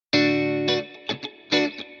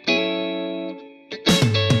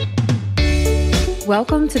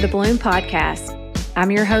Welcome to the Bloom Podcast.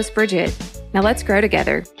 I'm your host, Bridget. Now let's grow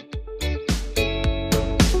together.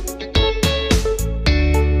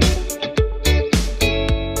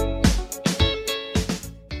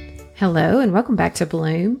 Hello, and welcome back to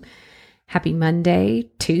Bloom. Happy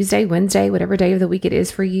Monday, Tuesday, Wednesday, whatever day of the week it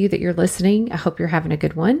is for you that you're listening. I hope you're having a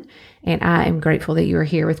good one, and I am grateful that you are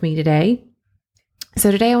here with me today.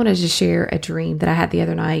 So today I wanted to share a dream that I had the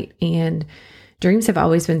other night, and dreams have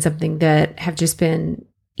always been something that have just been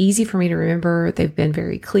easy for me to remember. They've been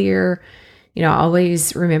very clear. I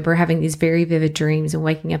always remember having these very vivid dreams and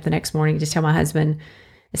waking up the next morning to tell my husband,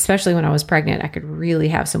 especially when I was pregnant, I could really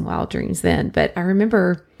have some wild dreams then. But I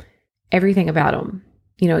remember everything about them,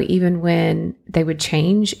 even when they would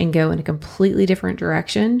change and go in a completely different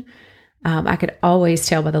direction. I could always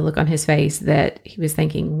tell by the look on his face that he was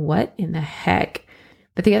thinking, what in the heck?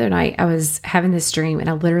 But the other night I was having this dream and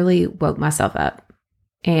I literally woke myself up,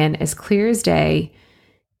 and as clear as day,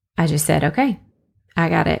 I just said, okay, I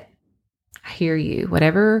got it. I hear you.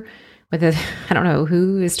 Whatever, whether, I don't know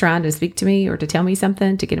who is trying to speak to me or to tell me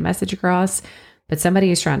something, to get a message across, but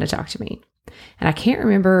somebody is trying to talk to me. And I can't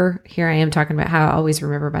remember, here I am talking about how I always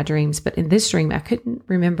remember my dreams, but in this dream, I couldn't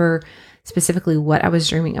remember specifically what I was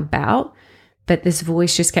dreaming about, but this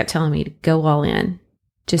voice just kept telling me to go all in,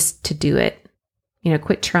 just to do it.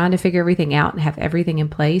 Quit trying to figure everything out and have everything in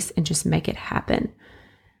place and just make it happen.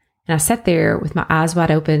 And I sat there with my eyes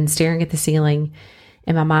wide open, staring at the ceiling,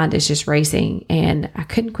 and my mind is just racing. And I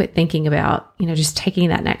couldn't quit thinking about, just taking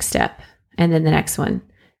that next step, and then the next one,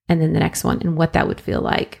 and then the next one, and what that would feel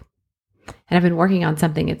like. And I've been working on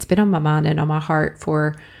something. It's been on my mind and on my heart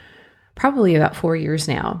for probably about 4 years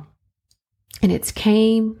now. And it's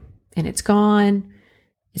came and it's gone.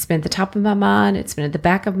 It's been at the top of my mind. It's been at the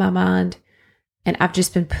back of my mind. And I've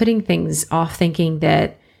just been putting things off, thinking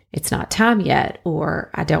that it's not time yet, or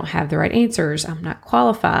I don't have the right answers. I'm not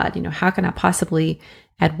qualified. How can I possibly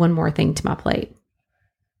add one more thing to my plate?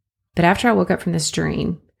 But after I woke up from this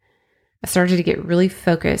dream, I started to get really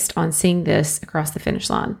focused on seeing this across the finish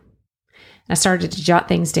line. And I started to jot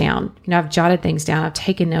things down. I've jotted things down. I've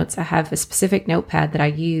taken notes. I have a specific notepad that I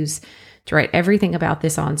use to write everything about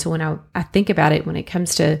this on. So when I think about it, when it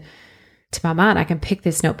comes to my mind, I can pick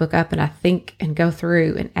this notebook up and I think and go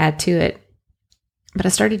through and add to it. But I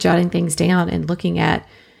started jotting things down and looking at,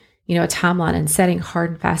 a timeline and setting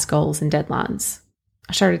hard and fast goals and deadlines.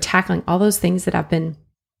 I started tackling all those things that I've been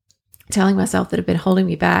telling myself that have been holding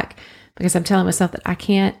me back, because I'm telling myself that I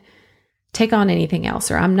can't take on anything else,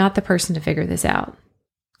 or I'm not the person to figure this out.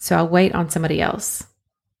 So I wait on somebody else,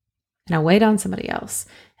 and I wait on somebody else,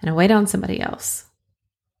 and I wait on somebody else.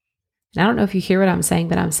 And I don't know if you hear what I'm saying,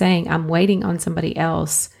 but I'm saying I'm waiting on somebody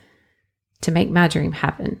else to make my dream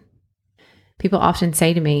happen. People often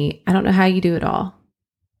say to me, I don't know how you do it all.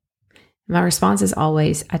 My response is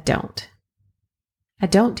always, I don't. I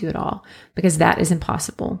don't do it all, because that is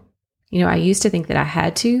impossible. I used to think that I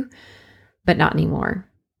had to, but not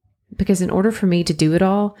anymore. Because in order for me to do it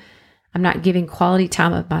all, I'm not giving quality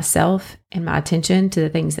time of myself and my attention to the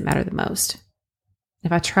things that matter the most.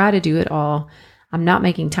 If I try to do it all, I'm not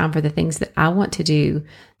making time for the things that I want to do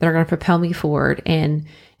that are going to propel me forward. And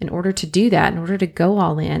in order to do that, in order to go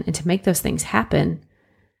all in and to make those things happen,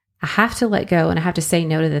 I have to let go and I have to say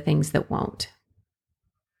no to the things that won't.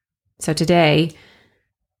 So today,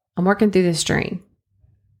 I'm working through this dream,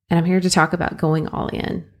 and I'm here to talk about going all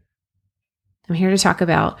in. I'm here to talk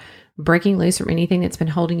about breaking loose from anything that's been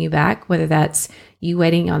holding you back, whether that's you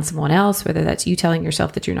waiting on someone else, whether that's you telling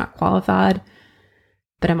yourself that you're not qualified.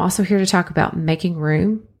 But I'm also here to talk about making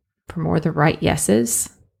room for more of the right yeses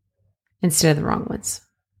instead of the wrong ones.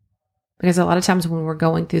 Because a lot of times when we're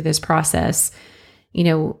going through this process,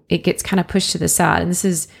 it gets kind of pushed to the side. And this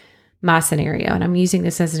is my scenario, and I'm using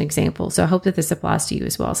this as an example. So I hope that this applies to you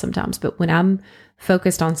as well sometimes. But when I'm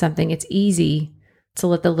focused on something, it's easy to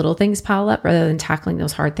let the little things pile up rather than tackling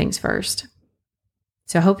those hard things first.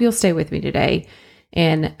 So I hope you'll stay with me today.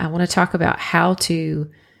 And I want to talk about how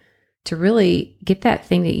to really get that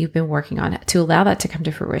thing that you've been working on, to allow that to come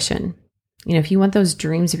to fruition. If you want those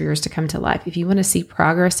dreams of yours to come to life, if you want to see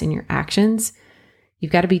progress in your actions,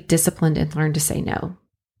 you've got to be disciplined and learn to say no.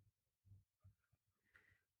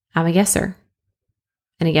 I'm a yeser.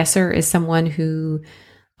 And a yeser is someone who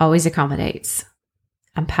always accommodates.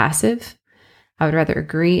 I'm passive. I would rather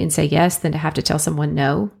agree and say yes than to have to tell someone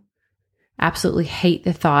no. I absolutely hate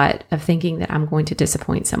the thought of thinking that I'm going to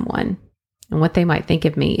disappoint someone and what they might think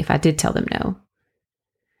of me if I did tell them no.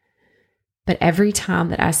 But every time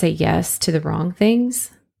that I say yes to the wrong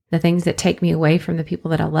things, the things that take me away from the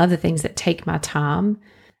people that I love, the things that take my time,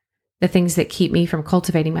 the things that keep me from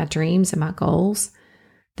cultivating my dreams and my goals,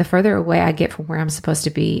 the further away I get from where I'm supposed to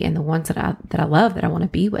be and the ones that I love, that I want to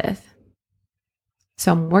be with.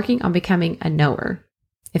 So I'm working on becoming a knower,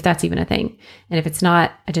 if that's even a thing. And if it's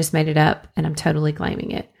not, I just made it up and I'm totally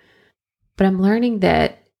claiming it. But I'm learning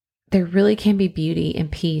that there really can be beauty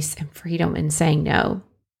and peace and freedom in saying no.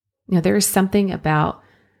 There is something about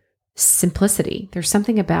simplicity. There's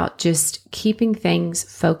something about just keeping things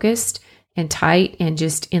focused and tight and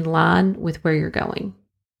just in line with where you're going.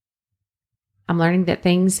 I'm learning that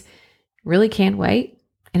things really can wait,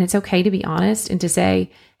 and it's okay to be honest and to say,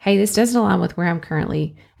 hey, this doesn't align with where I'm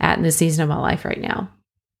currently at in this season of my life right now.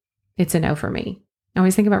 It's a no for me. I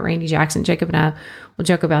always think about Randy Jackson. Jacob and I will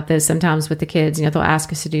joke about this sometimes with the kids. They'll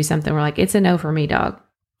ask us to do something. We're like, it's a no for me, dog.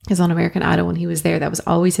 Because on American Idol, when he was there, that was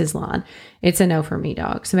always his line. It's a no for me,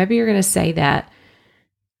 dog. So maybe you're going to say that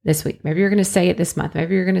this week. Maybe you're going to say it this month.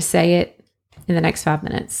 Maybe you're going to say it in the next 5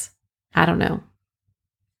 minutes. I don't know.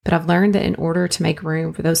 But I've learned that in order to make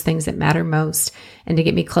room for those things that matter most and to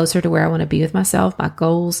get me closer to where I want to be with myself, my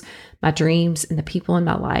goals, my dreams, and the people in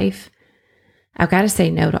my life, I've got to say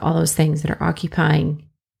no to all those things that are occupying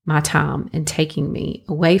my time and taking me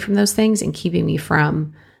away from those things and keeping me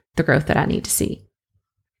from the growth that I need to see.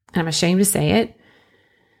 And I'm ashamed to say it,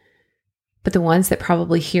 but the ones that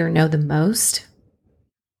probably hear no the most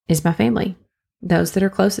is my family, those that are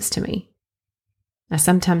closest to me. I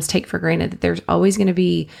sometimes take for granted that there's always going to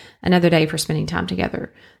be another day for spending time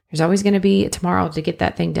together. There's always going to be tomorrow to get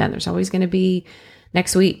that thing done. There's always going to be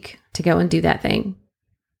next week to go and do that thing.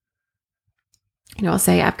 I'll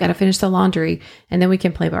say, I've got to finish the laundry and then we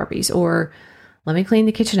can play Barbies, or let me clean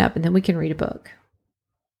the kitchen up and then we can read a book.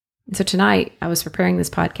 And so tonight I was preparing this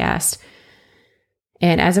podcast,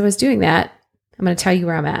 and as I was doing that, I'm going to tell you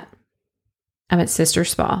where I'm at. I'm at Sister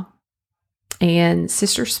Spa, and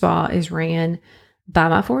Sister Spa is ran by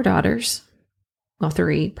my 4 daughters. Well,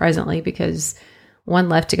 3 presently, because one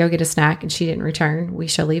left to go get a snack and she didn't return. We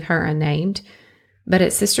shall leave her unnamed. But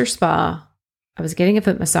at Sister Spa, I was getting a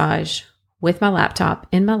foot massage with my laptop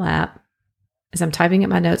in my lap as I'm typing up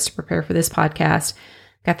my notes to prepare for this podcast.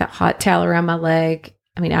 Got that hot towel around my leg.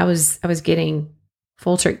 I was getting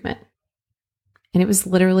full treatment. And it was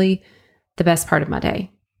literally the best part of my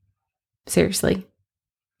day. Seriously.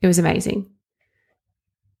 It was amazing.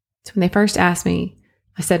 So when they first asked me,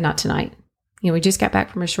 I said, not tonight. We just got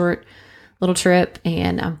back from a short little trip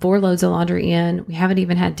and I'm 4 loads of laundry in. We haven't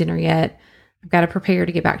even had dinner yet. I've got to prepare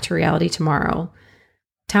to get back to reality tomorrow.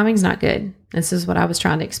 Timing's not good. This is what I was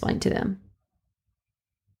trying to explain to them.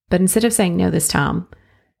 But instead of saying no this time,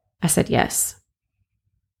 I said yes.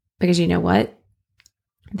 Because you know what?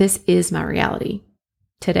 This is my reality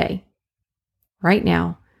today. Right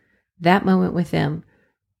now, that moment with them,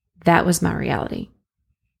 that was my reality.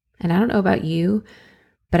 And I don't know about you,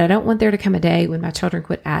 but I don't want there to come a day when my children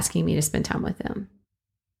quit asking me to spend time with them.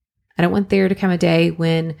 I don't want there to come a day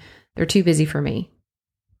when they're too busy for me.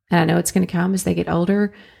 And I know it's going to come as they get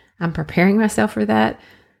older. I'm preparing myself for that.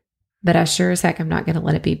 But I sure as heck, I'm not going to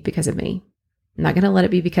let it be because of me. I'm not going to let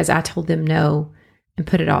it be because I told them no and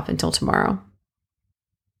put it off until tomorrow.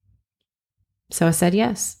 So I said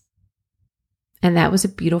yes. And that was a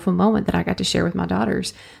beautiful moment that I got to share with my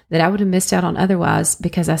daughters that I would have missed out on otherwise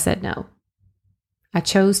because I said no. I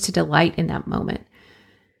chose to delight in that moment.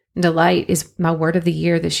 Delight is my word of the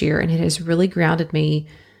year this year, and it has really grounded me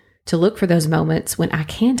to look for those moments when I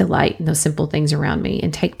can delight in those simple things around me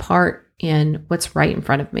and take part in what's right in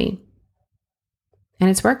front of me. And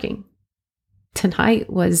it's working. Tonight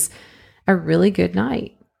was a really good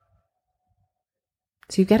night.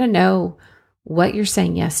 So you've got to know what you're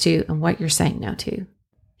saying yes to and what you're saying no to.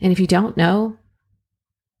 And if you don't know,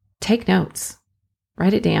 take notes,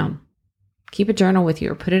 write it down, keep a journal with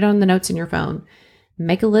you or put it on the notes in your phone.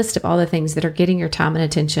 Make a list of all the things that are getting your time and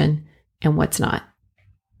attention and what's not.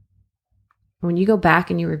 When you go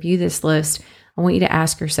back and you review this list, I want you to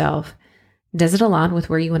ask yourself, does it align with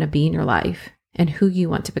where you want to be in your life and who you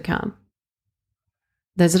want to become?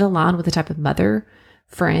 Does it align with the type of mother,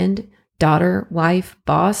 friend, daughter, wife,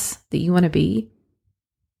 boss that you want to be?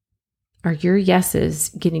 Are your yeses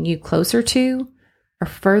getting you closer to or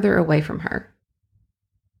further away from her?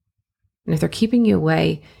 And if they're keeping you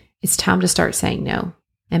away, it's time to start saying no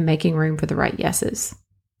and making room for the right yeses.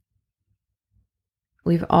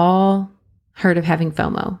 We've all heard of having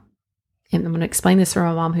FOMO. And I'm going to explain this for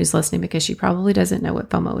my mom who's listening because she probably doesn't know what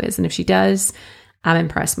FOMO is. And if she does, I'm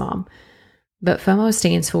impressed, Mom. But FOMO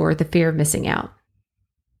stands for the fear of missing out.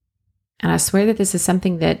 And I swear that this is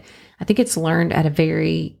something that I think it's learned at a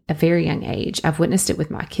very young age. I've witnessed it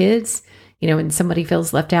with my kids. When somebody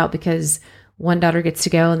feels left out because one daughter gets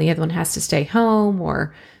to go and the other one has to stay home,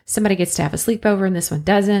 or somebody gets to have a sleepover and this one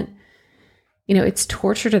doesn't. It's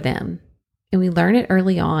torture to them. And we learn it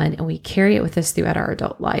early on and we carry it with us throughout our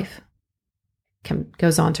adult life.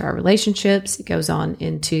 Goes on to our relationships. It goes on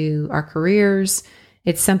into our careers.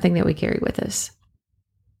 It's something that we carry with us.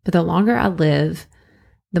 But the longer I live,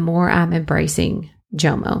 the more I'm embracing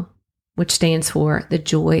JOMO, which stands for the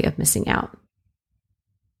joy of missing out.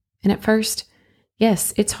 And at first,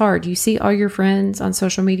 yes, it's hard. You see all your friends on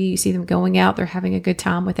social media, you see them going out, they're having a good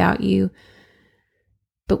time without you.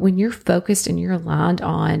 But when you're focused and you're aligned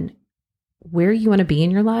on where you want to be in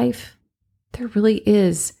your life, there really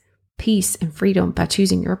is peace and freedom by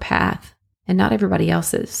choosing your path and not everybody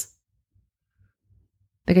else's.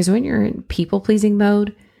 Because when you're in people-pleasing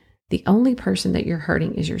mode, the only person that you're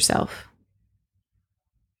hurting is yourself.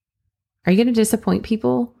 Are you going to disappoint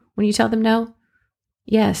people when you tell them no?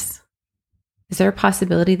 Yes. Is there a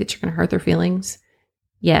possibility that you're going to hurt their feelings?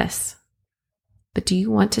 Yes. But do you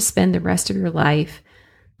want to spend the rest of your life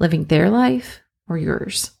living their life or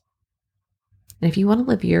yours? And if you want to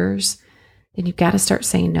live yours, then you've got to start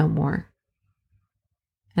saying no more.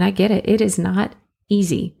 And I get it. It is not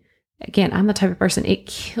easy. Again, I'm the type of person, it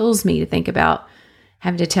kills me to think about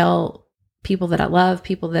having to tell people that I love,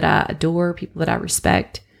 people that I adore, people that I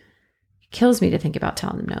respect. It kills me to think about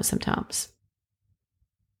telling them no sometimes.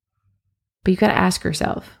 But you've got to ask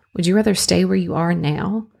yourself, would you rather stay where you are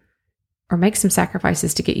now or make some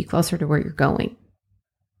sacrifices to get you closer to where you're going?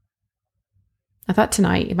 I thought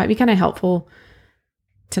tonight, it might be kind of helpful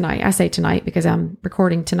tonight. I say tonight because I'm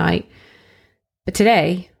recording tonight. But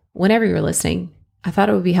today, whenever you're listening, I thought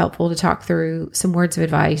it would be helpful to talk through some words of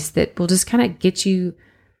advice that will just kind of get you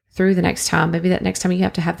through the next time. Maybe that next time you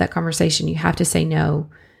have to have that conversation, you have to say no,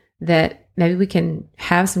 that maybe we can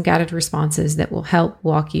have some guided responses that will help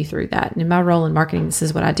walk you through that. And in my role in marketing, this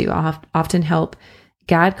is what I do. I'll often help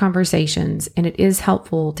guide conversations, and it is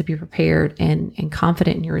helpful to be prepared and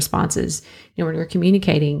confident in your responses, when you're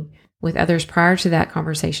communicating with others prior to that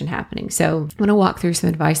conversation happening. So I'm going to walk through some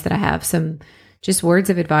advice that I have, some just words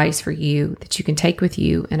of advice for you that you can take with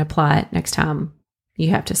you and apply it next time you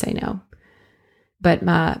have to say no. But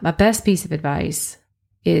my best piece of advice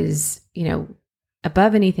is,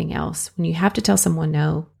 above anything else, when you have to tell someone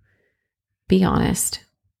no, be honest.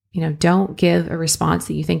 Don't give a response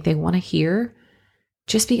that you think they want to hear.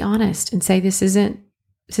 Just be honest and say, this isn't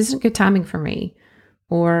good timing for me.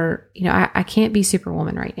 Or, I can't be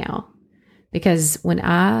Superwoman right now. Because when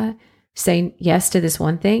I say yes to this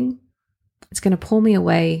one thing, it's going to pull me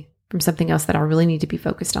away from something else that I really need to be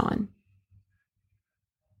focused on.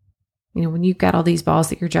 When you've got all these balls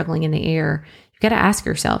that you're juggling in the air, you've got to ask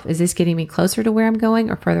yourself, is this getting me closer to where I'm going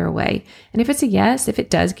or further away? And if it's a yes, if it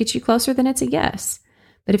does get you closer, then it's a yes.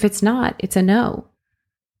 But if it's not, it's a no.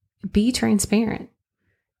 Be transparent.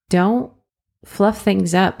 Don't fluff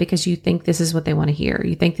things up because you think this is what they want to hear.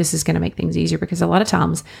 You think this is going to make things easier, because a lot of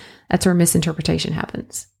times that's where misinterpretation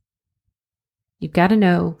happens. You've got to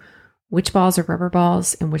know which balls are rubber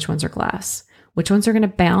balls and which ones are glass, which ones are going to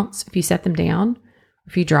bounce if you set them down,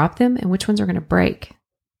 if you drop them, and which ones are going to break.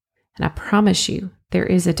 And I promise you, there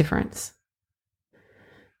is a difference.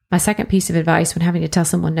 My second piece of advice when having to tell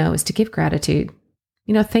someone no is to give gratitude.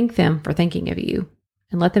 Thank them for thinking of you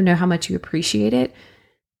and let them know how much you appreciate it.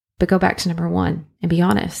 But go back to number one and be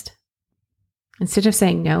honest. Instead of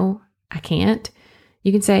saying, no, I can't,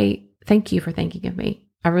 you can say, thank you for thinking of me.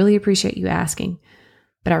 I really appreciate you asking,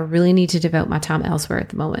 but I really need to devote my time elsewhere at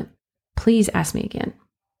the moment. Please ask me again.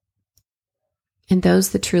 And those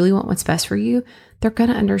that truly want what's best for you, they're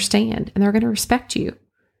going to understand and they're going to respect you.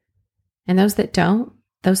 And those that don't,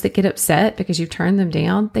 those that get upset because you've turned them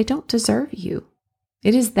down, they don't deserve you.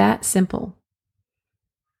 It is that simple.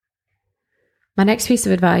 My next piece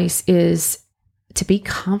of advice is to be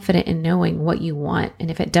confident in knowing what you want. And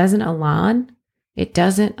if it doesn't align, it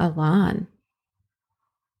doesn't align.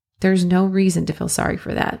 There's no reason to feel sorry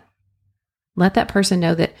for that. Let that person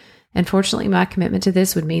know that, unfortunately, my commitment to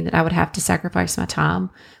this would mean that I would have to sacrifice my time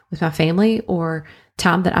with my family or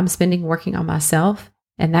time that I'm spending working on myself.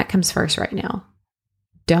 And that comes first right now.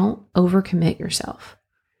 Don't overcommit yourself.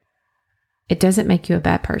 It doesn't make you a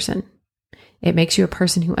bad person. It makes you a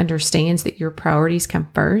person who understands that your priorities come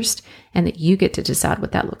first and that you get to decide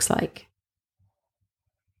what that looks like.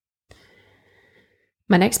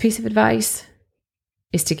 My next piece of advice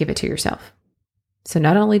is to give it to yourself. So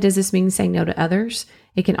not only does this mean saying no to others,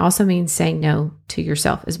 it can also mean saying no to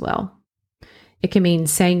yourself as well. It can mean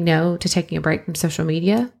saying no to taking a break from social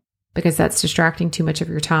media because that's distracting too much of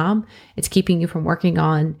your time. It's keeping you from working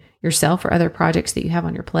on yourself or other projects that you have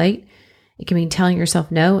on your plate. It can mean telling yourself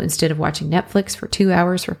no instead of watching Netflix for 2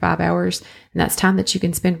 hours, for 5 hours. And that's time that you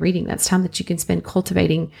can spend reading. That's time that you can spend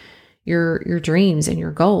cultivating your dreams and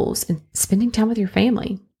your goals and spending time with your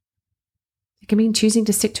family. It can mean choosing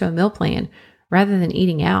to stick to a meal plan rather than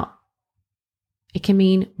eating out. It can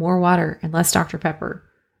mean more water and less Dr. Pepper.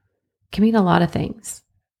 It can mean a lot of things.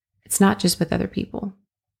 It's not just with other people.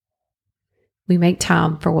 We make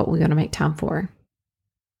time for what we want to make time for. And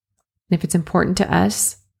if it's important to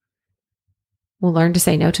us, we'll learn to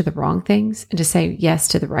say no to the wrong things and to say yes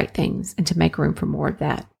to the right things and to make room for more of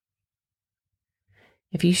that.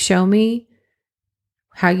 If you show me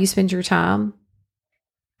how you spend your time,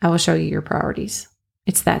 I will show you your priorities.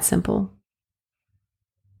 It's that simple.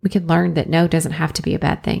 We can learn that no doesn't have to be a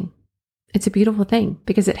bad thing. It's a beautiful thing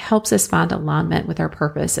because it helps us find alignment with our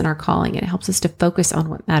purpose and our calling, and it helps us to focus on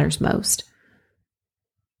what matters most.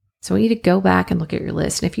 So we need to go back and look at your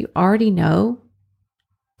list. And if you already know,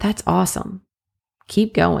 that's awesome.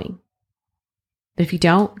 Keep going. But if you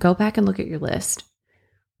don't, go back and look at your list.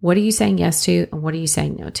 What are you saying yes to and what are you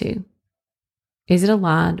saying no to? Is it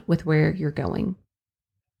aligned with where you're going?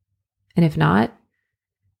 And if not,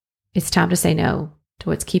 it's time to say no to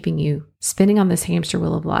what's keeping you spinning on this hamster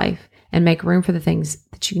wheel of life and make room for the things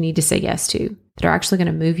that you need to say yes to that are actually going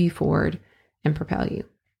to move you forward and propel you.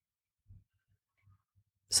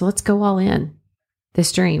 So let's go all in.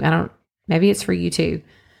 This dream, maybe it's for you too.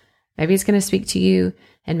 Maybe it's going to speak to you,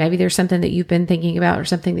 and maybe there's something that you've been thinking about or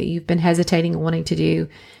something that you've been hesitating and wanting to do,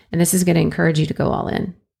 and this is going to encourage you to go all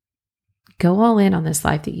in. Go all in on this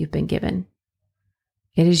life that you've been given.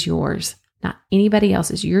 It is yours, not anybody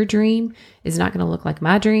else's. Your dream is not going to look like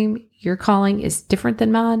my dream. Your calling is different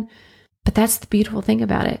than mine, but that's the beautiful thing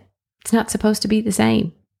about it. It's not supposed to be the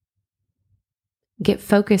same. Get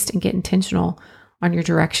focused and get intentional on your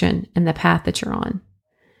direction and the path that you're on.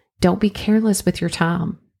 Don't be careless with your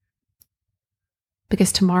time,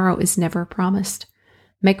 because tomorrow is never promised.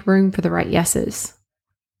 Make room for the right yeses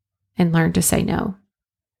and learn to say no.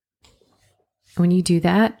 When you do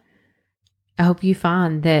that, I hope you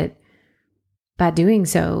find that by doing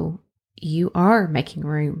so, you are making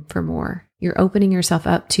room for more. You're opening yourself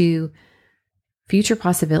up to future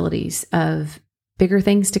possibilities of bigger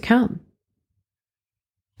things to come,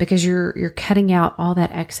 because you're cutting out all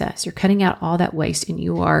that excess. You're cutting out all that waste, and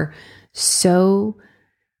you are so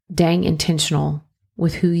dang intentional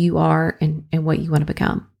with who you are and what you want to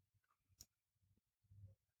become.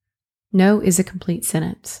 No is a complete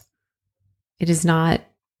sentence. It is not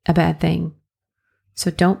a bad thing. So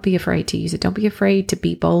don't be afraid to use it. Don't be afraid to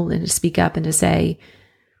be bold and to speak up and to say,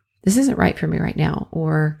 this isn't right for me right now,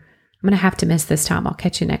 or I'm going to have to miss this time. I'll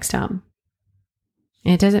catch you next time.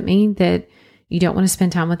 And it doesn't mean that you don't want to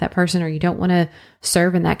spend time with that person or you don't want to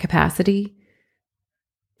serve in that capacity.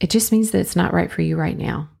 It just means that it's not right for you right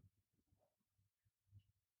now.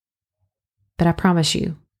 But I promise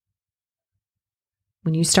you,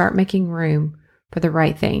 when you start making room for the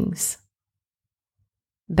right things,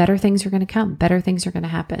 better things are going to come. Better things are going to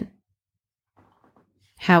happen.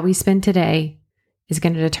 How we spend today is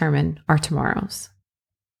going to determine our tomorrows.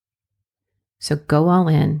 So go all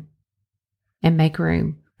in and make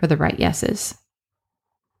room for the right yeses.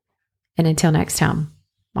 And until next time,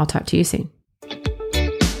 I'll talk to you soon.